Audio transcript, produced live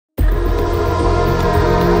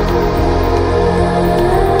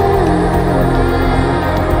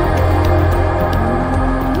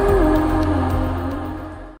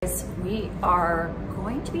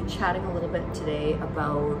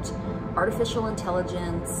artificial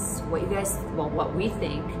intelligence, what you guys, well, what we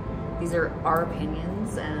think. These are our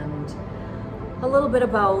opinions, and a little bit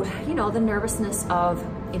about, you know, the nervousness of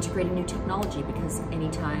integrating new technology, because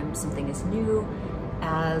anytime something is new,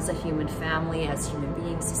 as a human family, as human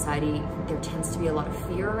beings, society, there tends to be a lot of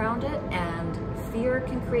fear around it, and fear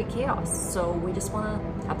can create chaos. So we just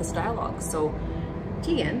want to have this dialogue. So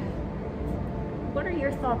Tegan, what are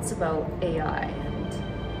your thoughts about AI? And,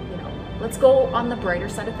 you know, let's go on the brighter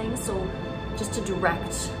side of things. So just to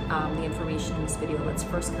direct the information in this video, let's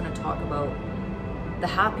first kind of talk about the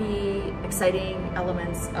happy, exciting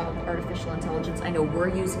elements of artificial intelligence. I know we're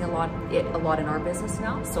using it a lot in our business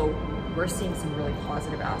now, so we're seeing some really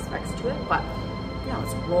positive aspects to it, but yeah,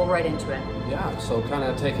 let's roll right into it. Yeah, so kind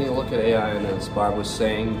of taking a look at AI, and as Barb was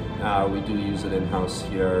saying, we do use it in-house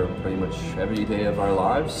here pretty much every day of our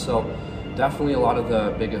lives. So definitely a lot of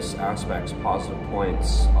the biggest aspects, positive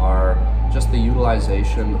points, are just the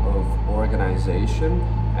utilization of organization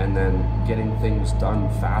and then getting things done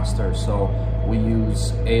faster. So we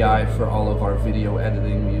use AI for all of our video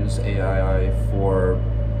editing, we use AI for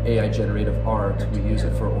AI generative art, we use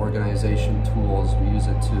it for organization tools, we use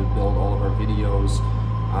it to build all of our videos,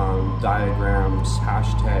 diagrams,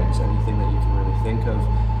 hashtags, anything that you can really think of.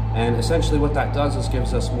 And essentially what that does is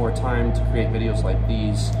gives us more time to create videos like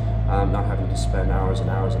these, not having to spend hours and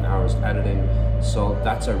hours and hours editing. So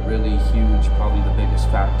that's a really huge, probably the biggest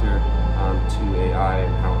factor to AI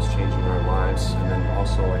and how it's changing our lives. And then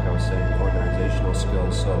also, like I was saying, the organizational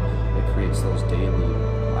skills. So it creates those daily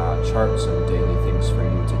charts and daily things for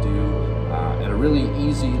you to do. And a really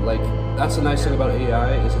easy, like, that's the nice thing about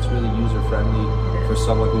AI, is it's really user friendly for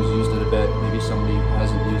someone who's used it a bit, maybe somebody who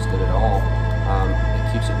hasn't used it at all. It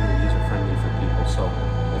keeps it really user friendly for people. So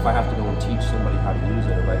if I have to go and teach somebody how to use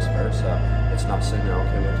it or vice versa, it's not sitting there,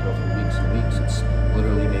 okay, we have to go through weeks and weeks. It's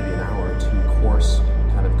literally maybe an hour or two course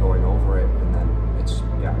kind of going over it, and then it's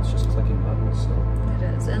just clicking buttons. So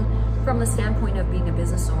it is. And from the standpoint of being a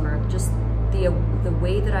business owner, just the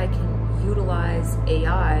way that I can utilize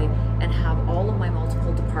AI and have all of my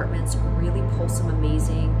multiple departments really pull some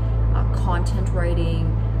amazing content writing,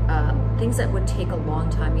 things that would take a long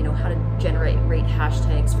time, you know, how to generate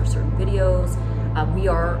hashtags for certain videos. We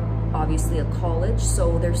are obviously a college,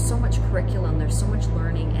 so there's so much curriculum, there's so much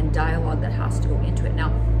learning and dialogue that has to go into it.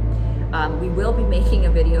 Now, we will be making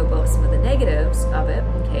a video about some of the negatives of it,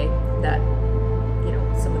 okay, that, you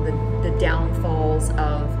know, some of the downfalls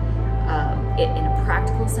of it in a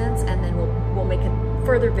practical sense, and then we'll make a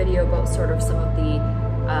further video about sort of some of the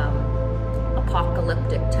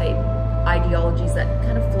apocalyptic type ideologies that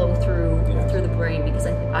kind of flow through the brain, because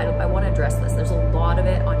I want to address this. There's a lot of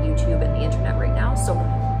it on YouTube and the internet right now, so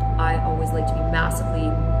I always like to be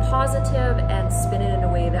massively positive and spin it in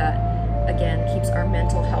a way that, again, keeps our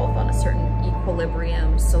mental health on a certain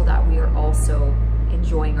equilibrium, so that we are also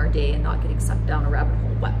enjoying our day and not getting sucked down a rabbit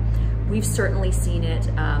hole. But we've certainly seen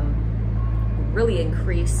it really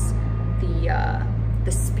increase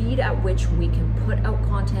the speed at which we can put out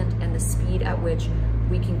content and the speed at which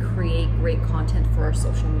we can create great content for our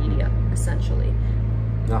social media, essentially.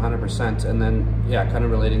 100%. And then, yeah, kind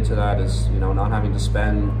of relating to that is, you know, not having to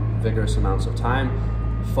spend vigorous amounts of time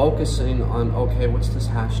focusing on, okay, what's this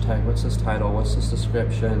hashtag, what's this title, what's this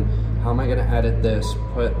description, how am I going to edit this,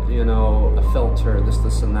 put, you know, a filter,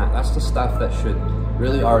 this and that. That's the stuff that should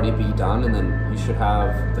really already be done, and then you should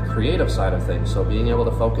have the creative side of things. So being able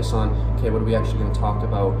to focus on, okay, what are we actually going to talk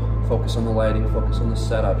about, focus on the lighting, focus on the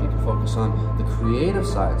setup, you can focus on the creative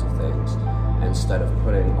sides of things, instead of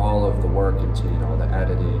putting all of the work into, you know, the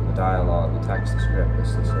editing, the dialogue, the text, the script,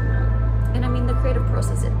 this and that. And I mean, the creative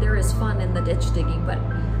process, there is fun in the ditch digging, but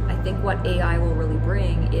I think what AI will really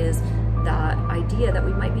bring is that idea that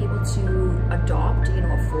we might be able to adopt, you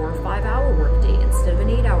know, a 4 or 5 hour workday instead of an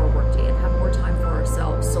 8 hour workday and have more time for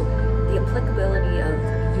ourselves. So the applicability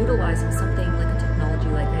of utilizing something like a technology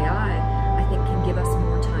like AI, I think, can give us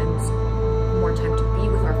more time to be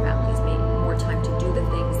with our families, maybe more time to do the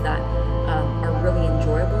things that are really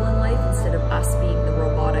enjoyable in life, instead of us being the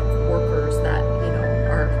robotic workers that, you know,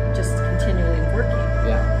 are just continually working.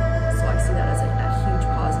 Yeah. So I see that as a huge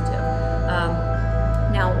positive.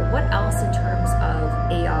 Now, what else in terms of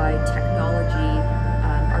AI technology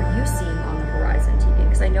are you seeing on the horizon, Tegan?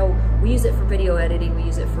 Because I know we use it for video editing, we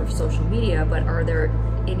use it for social media, but are there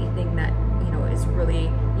anything that, you know, is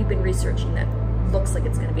really, you've been researching that looks like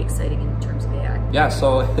it's going to be exciting in terms of AI? Yeah,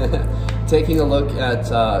 so taking a look at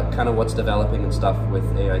kind of what's developing and stuff with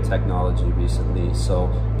AI technology recently. So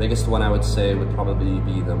biggest one I would say would probably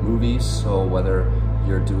be the movies. So whether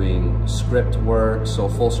you're doing script work, so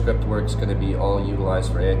full script work is going to be all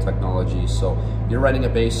utilized for AI technology. So you're writing a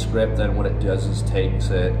base script, then what it does is takes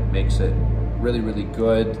it, makes it really, really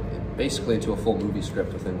good, basically into a full movie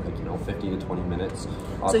script within like, 15 to 20 minutes.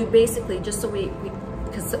 So you basically, just so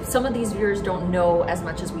because some of these viewers don't know as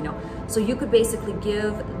much as we know, so you could basically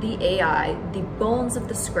give the AI the bones of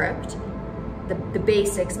the script, the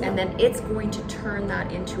basics, and then it's going to turn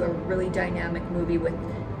that into a really dynamic movie with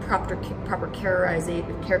proper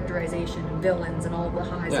characterization and villains and all of the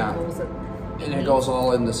highs and lows. And it goes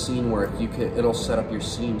all in the scene work. It'll set up your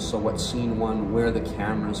scene, so what scene one, where the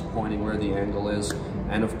camera's pointing, where the angle is,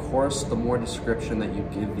 and of course, the more description that you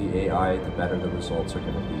give the AI, the better the results are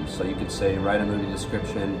going to be. So you could say, write a movie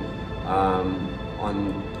description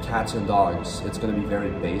on cats and dogs. It's going to be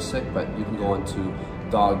very basic, but you can go into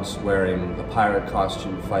dogs wearing a pirate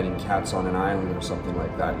costume fighting cats on an island or something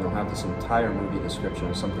like that. You'll have this entire movie description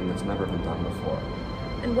of something that's never been done before.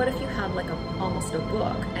 And what if you had like almost a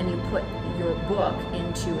book, and you put your book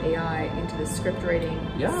into AI, into the script writing,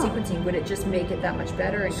 sequencing? Would it just make it that much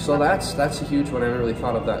better? So that's a huge one. I never really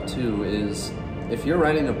thought of that too, is if you're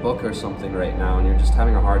writing a book or something right now and you're just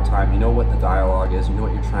having a hard time, you know what the dialogue is, you know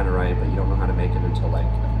what you're trying to write, but you don't know how to make it into like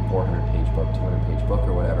a 400-page book, 200-page book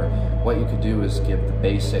or whatever. What you could do is give the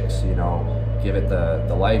basics, give it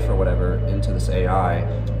the life or whatever into this AI,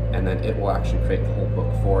 and then it will actually create the whole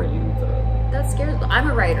book for you. That scares me. I'm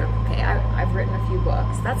a writer, okay? I've written a few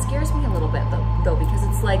books. That scares me a little bit though, because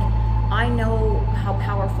it's like, I know how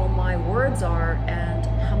powerful my words are and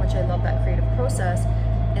how much I love that creative process,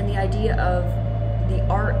 and the idea of the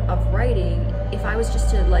art of writing, if I was just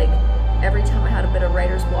to like, every time I had a bit of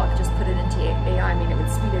writer's block, just put it into AI, I mean, it would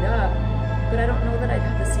speed it up, but I don't know that I'd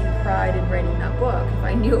have the same pride in writing that book if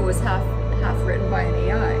I knew it was half written by an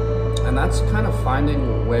AI. And that's kind of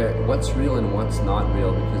finding what's real and what's not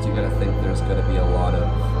real, because you got to think there's going to be a lot of,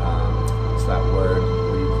 what's that word,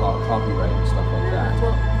 what do you call it, copyright and stuff like that.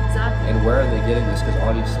 Well, exactly. And where are they getting this? Because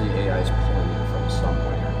obviously AI is pulling it from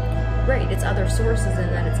somewhere. Right, it's other sources, and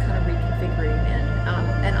then it's kind of reconfiguring.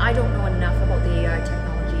 And I don't know enough about the AI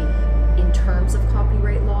technology in terms of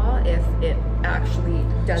copyright law, if it actually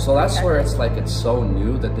does. So that's where it's like, it's so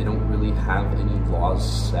new that they don't really have any laws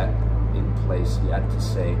set in place yet to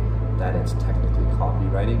say that it's technically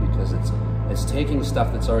copywriting, because it's taking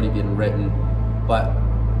stuff that's already been written, but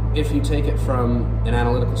if you take it from an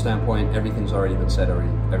analytical standpoint, everything's already been said,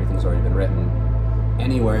 everything's already been written.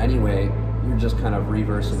 Anyway, you're just kind of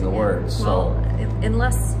reversing the words. Well,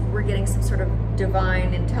 unless we're getting some sort of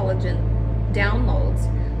divine, intelligent downloads,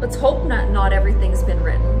 let's hope not everything's been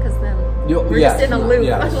written, because then we're just in a loop.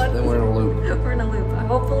 Yes, then we're in a loop. We're in a loop.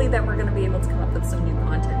 Hopefully that we're going to be able to come up with some new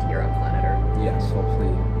content here on planet Earth. Yes, hopefully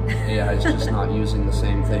AI is just not using the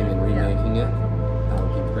same thing and remaking it. That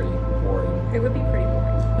would be pretty boring. It would be pretty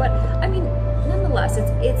boring. But I mean, nonetheless,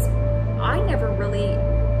 it's I never really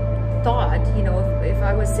thought, if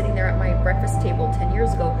I was sitting there at my breakfast table 10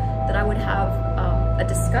 years ago, that I would have a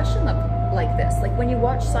discussion like this. Like when you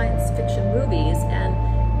watch science fiction movies, and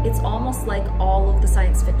it's almost like all of the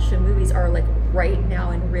science fiction movies are like right now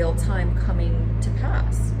in real time coming to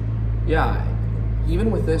pass. Yeah, even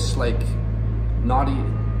with this, like,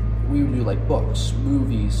 we would do like books,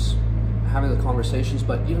 movies, having the conversations,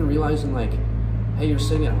 but even realizing like, hey, you're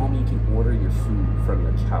sitting at home, you can order your food from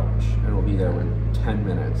your couch and it'll be there in 10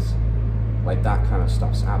 minutes. Like that kind of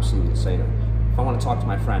stuff's absolutely insane. If I want to talk to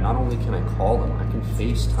my friend, not only can I call them, I can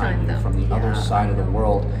FaceTime you from the other side of the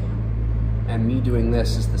world. And me doing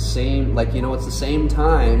this is the same, like, it's the same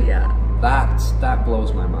time. Yeah. That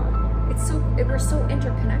blows my mind. We're so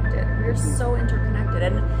interconnected. We're so interconnected.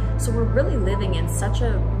 And so we're really living in such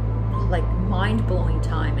a like mind-blowing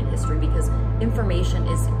time in history, because information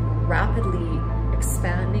is rapidly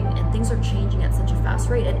expanding and things are changing at such a fast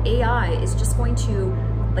rate. And AI is just going to,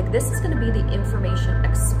 like, this is going to be the information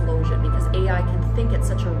explosion, because AI can think at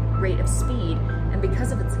such a rate of speed, and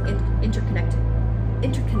because of its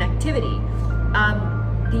interconnectivity,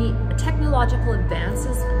 the technological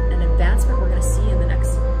advancement we're going to see in the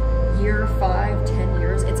next year, 5, 10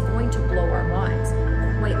 years, it's going to blow our minds,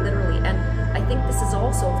 quite literally. And I think this is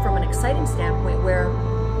also from an exciting standpoint, where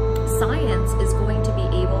science is going to be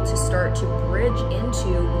able to start to bridge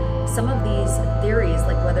into some of these theories,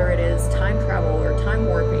 like whether it is time travel or time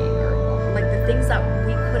warping, or like the things that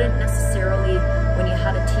we couldn't necessarily, when you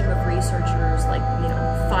had a team of researchers, like,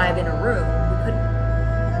 5 in a room, we couldn't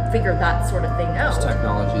figure that sort of thing out. This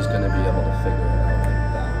technology is going to be able to figure it out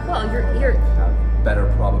like that. Well, you're have better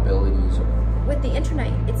probabilities. With the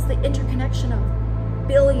internet, it's the interconnection of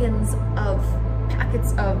billions of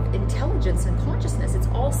packets of intelligence and consciousness. It's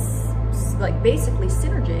all like basically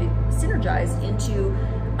synergized into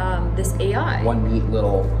this AI. One neat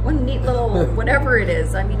little whatever it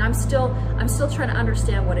is. I mean, I'm still trying to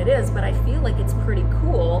understand what it is, but I feel like it's pretty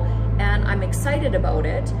cool, and I'm excited about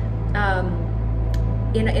it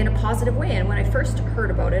in a positive way. And when I first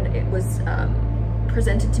heard about it, it was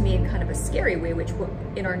presented to me in kind of a scary way, which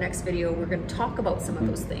in our next video we're going to talk about some of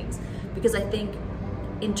those things, because I think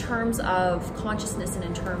in terms of consciousness and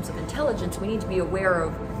in terms of intelligence, we need to be aware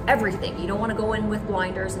of everything. You don't want to go in with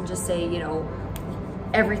blinders and just say, you know,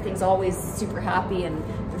 everything's always super happy and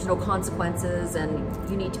there's no consequences, and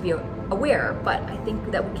you need to be aware. But I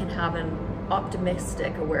think that we can have an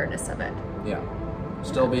optimistic awareness of it. Yeah.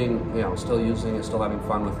 Still being, you know, still using it, still having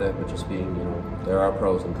fun with it, but just being, you know, there are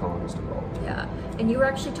pros and cons involved. Yeah, and you were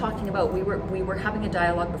actually talking about, we were having a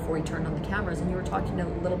dialogue before you turned on the cameras, and you were talking a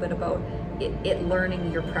little bit about it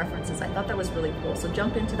learning your preferences. I thought that was really cool. So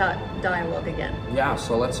jump into that dialogue again. Yeah,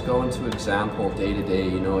 so let's go into example day to day.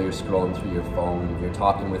 You know, you're scrolling through your phone, you're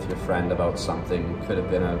talking with your friend about something. Could have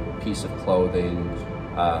been a piece of clothing,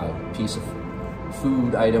 piece of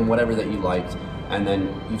food item, whatever that you liked. And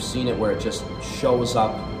then you've seen it where it just shows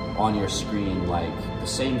up on your screen like the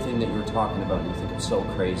same thing that you were talking about, and you think it's so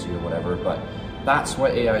crazy or whatever. But that's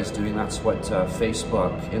what AI is doing. That's what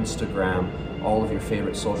Facebook, Instagram, all of your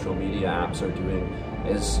favorite social media apps are doing,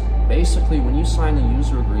 is basically when you sign the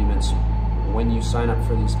user agreements, when you sign up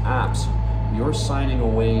for these apps, you're signing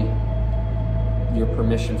away your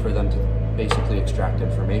permission for them to basically extract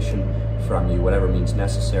information from you, whatever means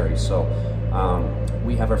necessary. So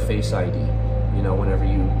we have our Face ID. You know, whenever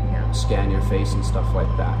you scan your face and stuff like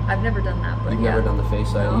that. I've never done that, but You've never done the Face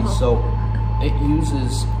ID? No. So it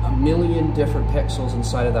uses a million different pixels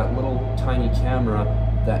inside of that little tiny camera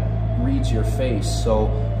that reads your face. So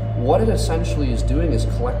what it essentially is doing is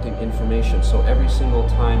collecting information. So every single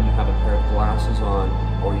time you have a pair of glasses on,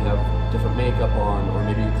 or you have different makeup on, or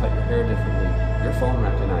maybe you cut your hair differently, your phone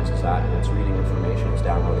recognizes that and it's reading information, it's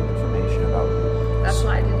downloading information about you. That's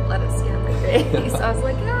why I didn't let it scan my face. I was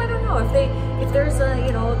like, yeah, I don't know. If there's a,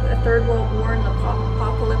 you know, a third world war and the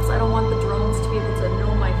apocalypse, I don't want the drones to be able to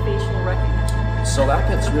know my facial recognition. So that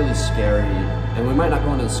gets really scary, and we might not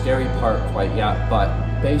go into the scary part quite yet,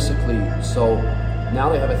 but basically, so now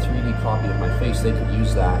they have a 3D copy of my face. They could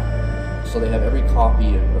use that. So they have every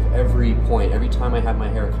copy of every point, every time I have my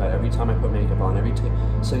hair cut, every time I put makeup on, every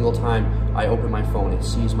single time I open my phone, it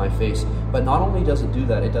sees my face. But not only does it do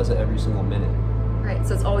that, it does it every single minute. Right,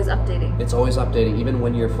 so it's always updating. It's always updating. Even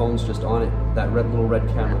when your phone's just on it, that little red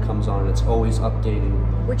camera comes on and it's always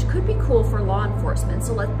updating. Which could be cool for law enforcement.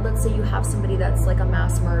 So let's say you have somebody that's like a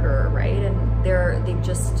mass murderer, right? And they've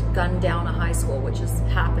just gunned down a high school, which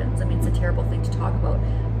happens. I mean, it's a terrible thing to talk about.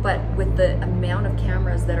 But with the amount of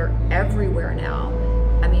cameras that are everywhere now,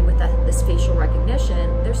 I mean, with this facial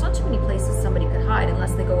recognition, there's not too many places somebody could hide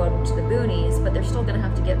unless they go out to the boonies, but they're still going to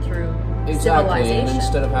have to get through civilization. And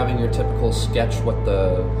instead of having your typical sketch what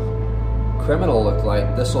the criminal looked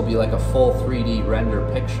like, this will be like a full 3D render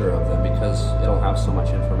picture of them because it'll have so much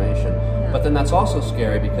information. Yeah. But then that's also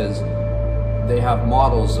scary because they have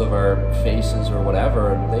models of our faces or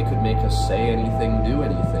whatever, and they could make us say anything, do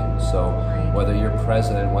anything. So whether you're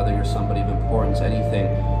president, whether you're somebody of importance, anything,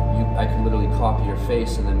 I could literally copy your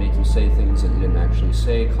face and then make you say things that you didn't actually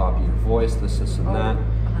say, copy your voice, this and that.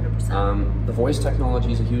 100%. The voice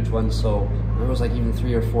technology is a huge one. So it was like even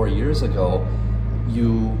 3 or 4 years ago,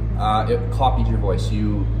 it copied your voice.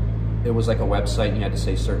 It was like a website, and you had to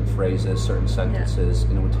say certain phrases, certain sentences,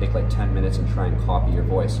 and it would take like 10 minutes and try and copy your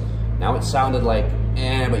voice. Now it sounded like,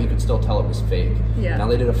 but you could still tell it was fake. Yeah. Now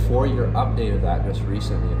they did a 4-year update of that just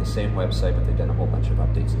recently of the same website, but they've done a whole bunch of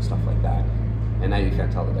updates and stuff like that. And now you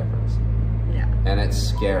can't tell the difference. Yeah. And it's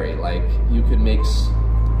scary. Like you could make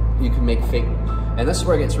fake, and this is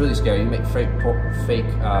where it gets really scary. You make fake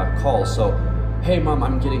calls. So, hey mom,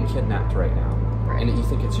 I'm getting kidnapped right now. And you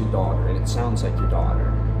think it's your daughter, and it sounds like your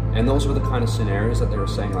daughter. And those were the kind of scenarios that they were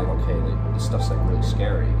saying, like, okay, this stuff's like really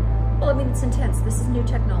scary. Well, I mean, it's intense. This is new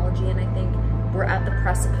technology, and I think we're at the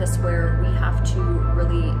precipice where we have to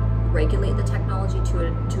really regulate the technology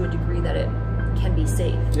to a degree that it can be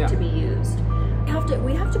safe to be used.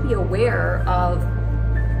 We have to be aware of,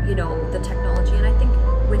 you know, the technology, and I think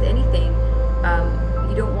with anything,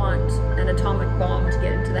 you don't want an atomic bomb to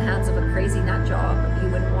get into the hands of a crazy nut job. You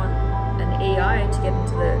wouldn't want an AI to get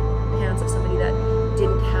into the hands of somebody that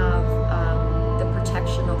didn't have the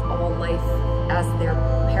protection of all life as their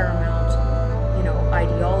paramount, you know,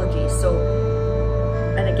 ideology. So,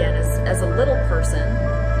 and again, as a little person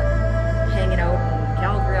hanging out in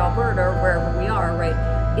Calgary, Alberta, or wherever we are, right?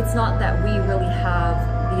 It's not that we really have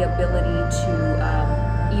the ability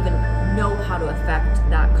to even know how to affect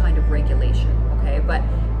that kind of regulation, okay? But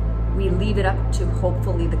we leave it up to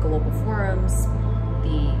hopefully the global forums,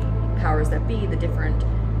 the powers that be, the different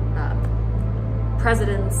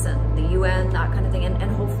presidents and the UN, that kind of thing,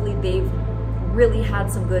 and hopefully they've really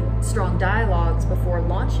had some good, strong dialogues before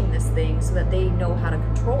launching this thing so that they know how to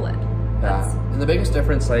control it. And the biggest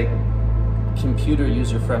difference, like computer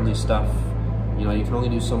user-friendly stuff, you know, you can only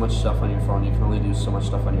do so much stuff on your phone, you can only do so much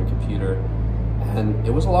stuff on your computer. And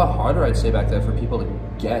it was a lot harder, I'd say, back then for people to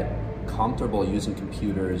get comfortable using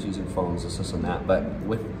computers, using phones, this and that. But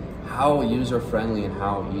with how user-friendly and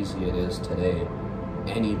how easy it is today,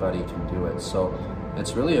 anybody can do it. So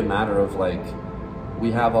it's really a matter of like,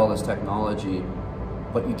 we have all this technology,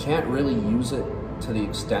 but you can't really use it to the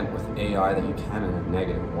extent with AI that you can in a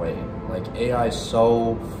negative way. Like AI is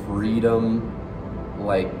so freedom,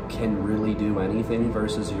 like can really do anything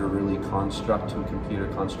versus your really construct to a computer,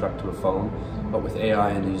 construct to a phone. But with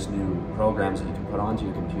AI and these new programs that you can put onto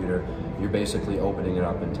your computer, you're basically opening it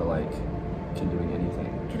up into like, can doing anything.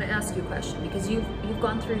 Can I ask you a question? Because you've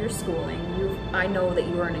gone through your schooling, I know that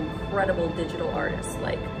you are an incredible digital artist,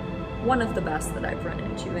 like one of the best that I've run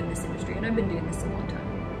into in this industry, and I've been doing this a long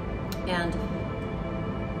time. And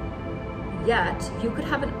yet, you could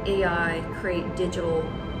have an AI create digital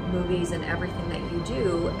movies and everything that you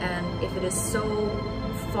do, and if it is so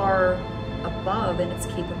far above in its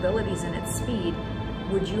capabilities and its speed,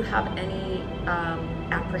 would you have any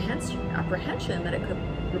apprehension that it could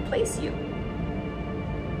replace you?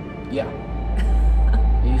 Yeah,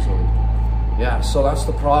 easily. Yeah, so that's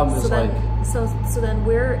the problem. Is so then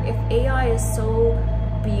where, if AI is so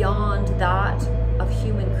beyond that of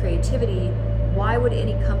human creativity, why would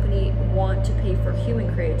any company want to pay for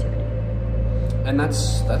human creativity? And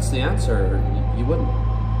that's the answer. You wouldn't.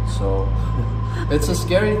 So it's a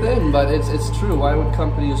scary thing, but it's true. Why would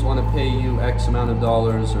companies want to pay you X amount of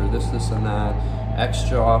dollars or this and that,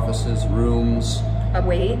 extra offices, rooms, a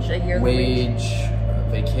wage, a yearly wage,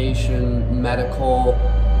 vacation, medical,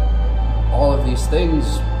 all of these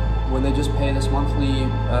things, when they just pay this monthly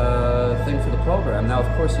thing for the program. Now,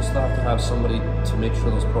 of course, you still have to have somebody to make sure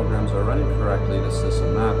those programs are running correctly, this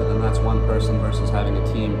and that, but then that's one person versus having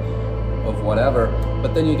a team of whatever.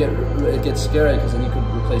 But then it gets scary, because then you could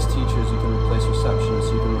replace teachers, you can replace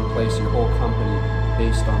receptionists, you can replace your whole company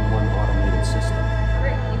based on one automated system.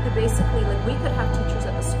 Right, you could basically, like, we could have teachers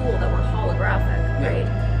at the school that were holographic, right?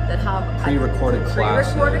 That have pre-recorded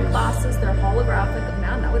classes. They're holographic.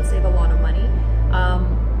 Man, that would save a lot of money.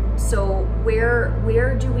 So where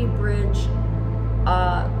do we bridge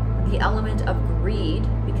the element of greed?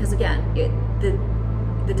 Because again,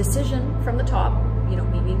 the decision from the top, you know,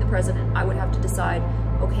 me being the president, I would have to decide,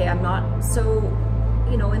 okay, I'm not so,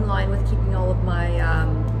 you know, in line with keeping all of my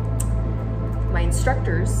my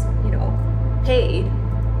instructors, you know, paid.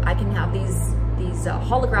 I can have these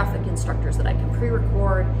holographic instructors that I can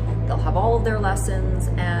pre-record. They'll have all of their lessons,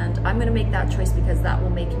 and I'm going to make that choice because that will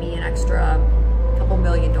make me an extra couple $1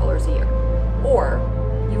 million a year. Or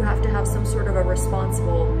you have to have some sort of a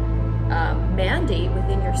responsible mandate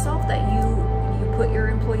within yourself that you put your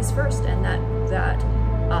employees first, and that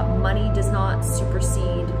money does not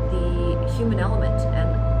supersede the human element. And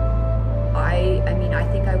I mean,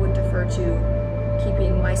 I think I would defer to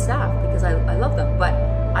keeping my staff because I love them, but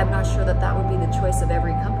I'm not sure that that would be the choice of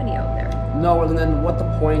every company out there. No, and then what the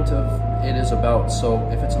point of it is about. So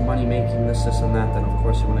if it's a money-making this and that, then of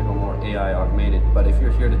course you want to go more AI augmented. But if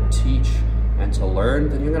you're here to teach and to learn,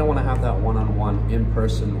 then you're going to want to have that one-on-one,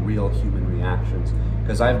 in-person, real human reactions.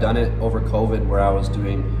 Because I've done it over COVID where I was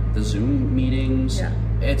doing the Zoom meetings. Yeah.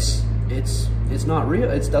 It's not real.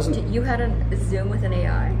 It doesn't. You had a Zoom with an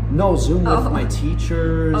AI? No, Zoom with my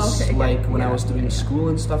teachers, okay, like when I was doing school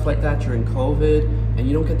and stuff like that during COVID, and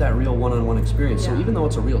you don't get that real one-on-one experience. So even though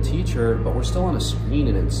it's a real teacher, but we're still on a screen,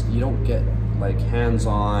 and you don't get like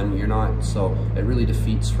hands-on. You're not. So it really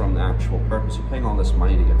defeats from the actual purpose. You're paying all this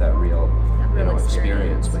money to get that real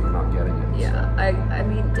experience, but you're not getting it. Yeah, so. I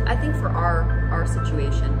mean, I think for our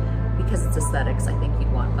situation, because it's aesthetics, I think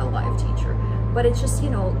you'd want a live teacher. But it's just, you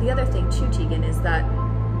know, the other thing too, Tegan, is that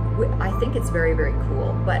I think it's very, very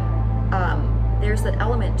cool, but there's that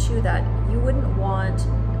element too that you wouldn't want,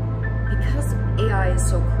 because AI is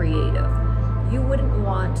so creative, you wouldn't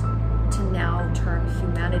want to now turn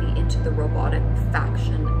humanity into the robotic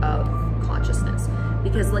faction of consciousness.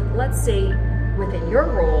 Because, like, let's say within your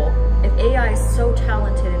role, if AI is so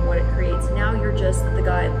talented in what it creates, now you're just the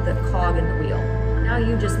guy, the cog in the wheel. Now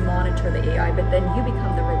you just monitor the AI, but then you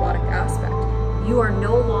become the robotic aspect. You are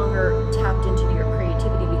no longer tapped into your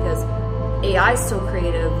creativity because AI is so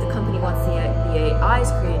creative, the company wants the AI's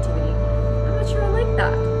creativity. I'm not sure I like like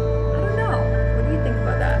that. I don't know. What do you think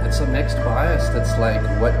about that? It's a mixed bias. That's like,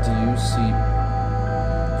 what do you see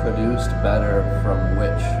produced better from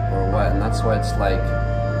which or what? And that's why it's like,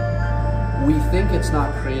 we think it's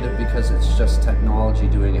not creative because it's just technology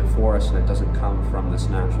doing it for us and it doesn't come from this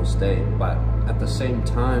natural state. But at the same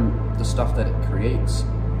time, the stuff that it creates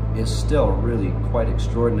is still really quite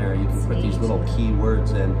extraordinary. You can put these little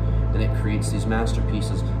keywords in and it creates these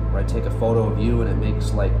masterpieces where I take a photo of you and it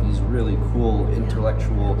makes like these really cool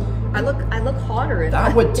intellectual... I look hotter in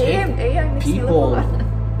that. Would take AI people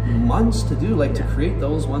months to do, like to create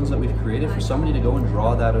those ones that we've created. For somebody to go and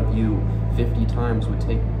draw that of you 50 times would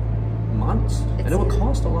take months, and it would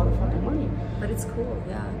cost a lot of fucking money. But it's cool,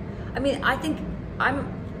 yeah. I mean, I think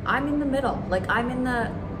I'm in the middle. Like, I'm in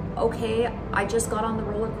the, okay, I just got on the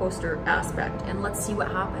roller coaster aspect, and let's see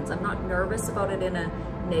what happens. I'm not nervous about it in a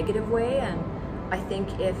negative way, and I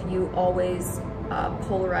think if you always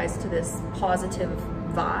polarize to this positive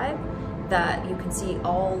vibe, that you can see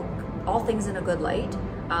all things in a good light.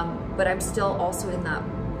 But I'm still also in that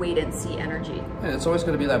wait and see energy. And it's always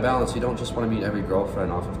going to be that balance. You don't just want to meet every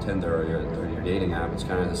girlfriend off of Tinder or your dating app. It's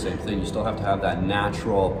kind of the same thing. You still have to have that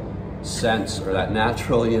natural sense or that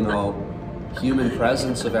natural, you know, human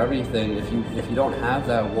presence of everything. If you don't have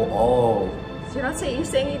that, we'll all... So you're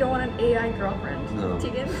saying you don't want an AI girlfriend? No.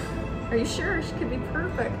 Tegan? Are you sure? She could be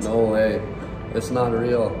perfect. No way. It's not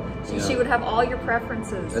real. She would have all your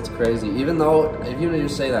preferences. It's crazy. Even though, if you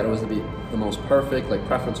say that it was to be the most perfect, like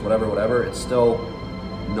preference, whatever, it's still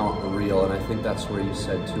not real. And I think that's where you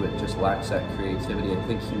said too, it just lacks that creativity. I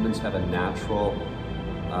think humans have a natural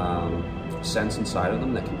sense inside of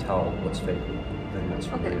them that can tell what's fake and what's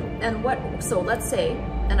real. And so let's say,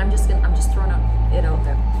 and I'm just throwing it out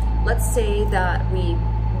there. Let's say that we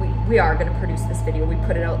are going to produce this video, we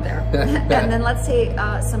put it out there. And then let's say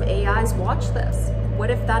some AIs watch this. What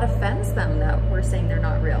if that offends them that we're saying they're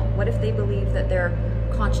not real? What if they believe that their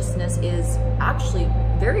consciousness is actually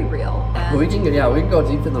very real? And we can go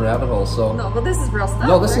deep in the rabbit hole. So no, but this is real stuff.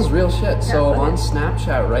 No, this is real shit. Yeah, so on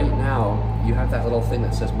Snapchat right now, you have that little thing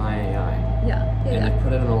that says My AI. And they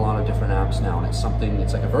put it in a lot of different apps now, and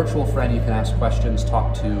it's like a virtual friend. You can ask questions,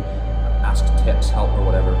 talk to, ask tips, help, or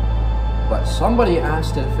whatever. But somebody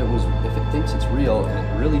asked it if it thinks it's real, and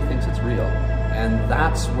it really thinks it's real. And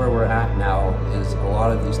that's where we're at now, is a lot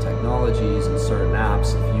of these technologies and certain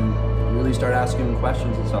apps, if you really start asking them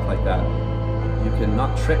questions and stuff like that, you can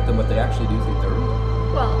not trick them, but they actually do think they're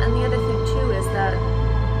real. Well, and the other thing too is that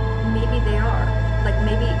maybe they are. Like,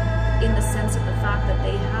 maybe in the sense of the fact that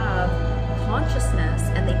they have consciousness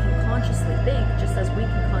and they can consciously think just as we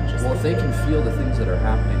can consciously Well, if they can feel the things that are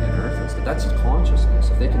happening in Earth, that's consciousness.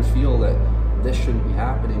 If they can feel that this shouldn't be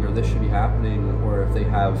happening or this should be happening, or if they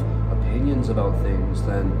have opinions about things,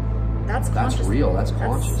 then that's real, that's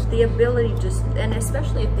conscious. That's the ability and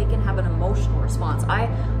especially if they can have an emotional response. I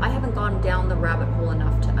haven't gone down the rabbit hole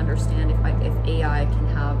enough to understand if AI can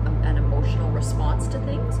have an emotional response to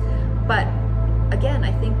things. But again,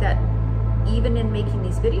 I think that even in making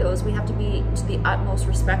these videos, we have to be to the utmost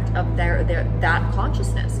respect of that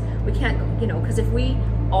consciousness. We can't, because if we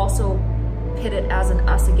also pit it as an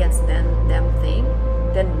us against them thing,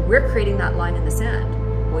 then we're creating that line in the sand.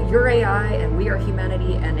 Well, you're AI and we are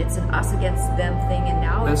humanity, and it's an us against them thing, and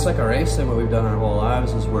now it's like a race thing. What we've done our whole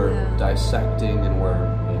lives is we're dissecting and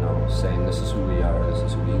we're saying this is who we are, this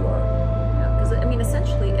is who you are. Yeah, because I mean,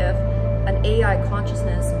 essentially, if an AI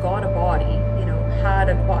consciousness got a body, had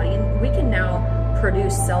a body, and we can now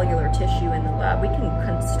produce cellular tissue in the lab. We can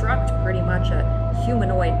construct pretty much a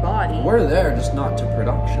humanoid body. We're there, just not to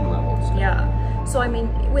production levels. Yeah. So I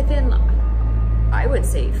mean, within, I would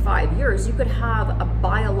say 5 years, you could have a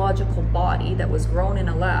biological body that was grown in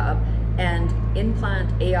a lab and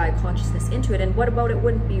implant AI consciousness into it. And what about it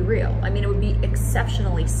wouldn't be real? I mean, it would be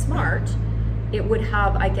exceptionally smart. It would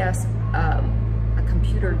have, I guess, a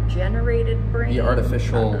computer-generated brain. The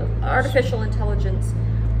artificial intelligence.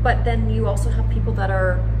 But then you also have people that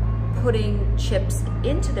are putting chips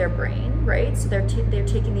into their brain, right? So they're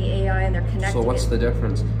taking the AI and they're connecting. So what's the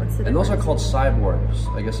difference? What's the difference? And those are called cyborgs,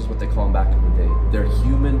 I guess is what they call them back in the day. They're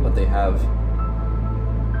human, but they have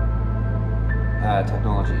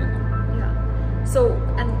technology in them. Yeah. So,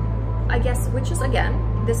 and I guess, which is,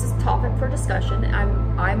 again, this is topic for discussion.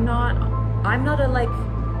 I'm not a like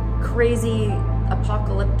crazy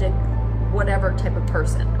apocalyptic whatever type of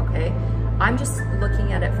person, okay? I'm just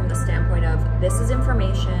looking at it from the standpoint of this is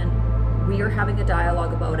information, we are having a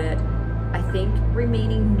dialogue about it. I think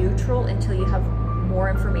remaining neutral until you have more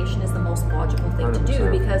information is the most logical thing 100%. to do,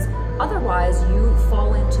 because otherwise you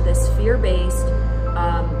fall into this fear-based,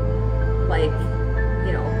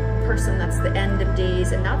 person that's the end of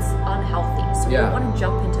days, and that's unhealthy. So we Yeah. want to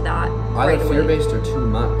jump into that Either right away. fear-based or too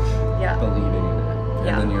much Yeah. believing in it. And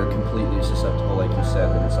Yeah. then you're completely susceptible, like you said,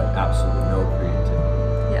 and it's like absolutely no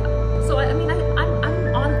creativity. Yeah. So I mean, like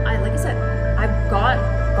I said, I've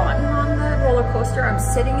gotten on the roller coaster. I'm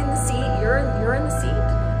sitting in the seat. You're in the seat,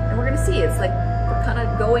 and we're gonna see. It's like we're kind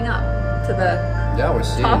of going up to the Yeah, we're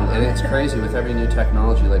seeing, top. and it's crazy with every new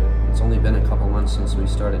technology. Like, it's only been a couple months since we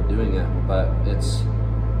started doing it, but it's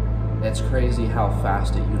crazy how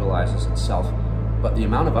fast it utilizes itself. But the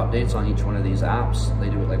amount of updates on each one of these apps, they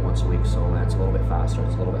do it like once a week, so it's a little bit faster,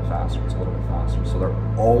 it's a little bit faster, it's a little bit faster. So they're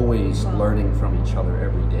always learning from each other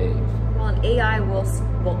every day. Well, and AI will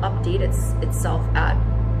update itself at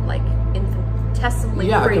like infinitesimally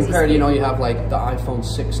Yeah, crazy compared, speed. you know, you have like the iPhone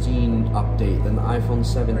 16 update, then the iPhone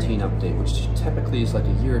 17 update, which typically is like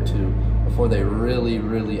a year or two before they really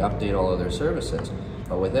update all of their services.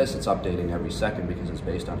 But with this, it's updating every second because it's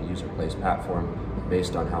based on a user-placed platform,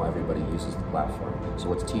 based on how everybody uses the platform.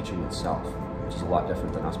 So it's teaching itself, which is a lot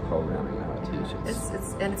different than us programming how it teaches.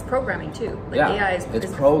 It's programming too. Like Yeah, AI it's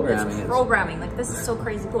programming. It's programming. Like, this is so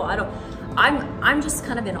crazy cool. I'm just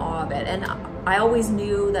kind of in awe of it, and I always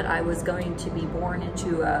knew that I was going to be born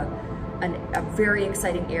into a very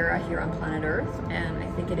exciting era here on planet Earth, and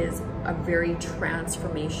I think it is a very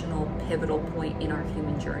transformational, pivotal point in our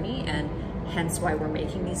human journey, and hence why we're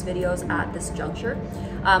making these videos at this juncture.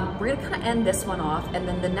 We're gonna kind of end this one off, and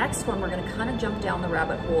then the next one we're gonna kind of jump down the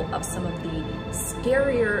rabbit hole of some of the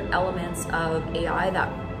scarier elements of AI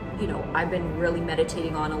that, you know, I've been really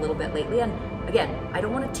meditating on a little bit lately. And again, I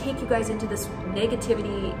don't want to take you guys into this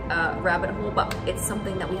negativity rabbit hole, but it's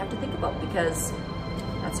something that we have to think about because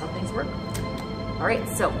that's how things work. All right,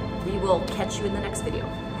 so we will catch you in the next video.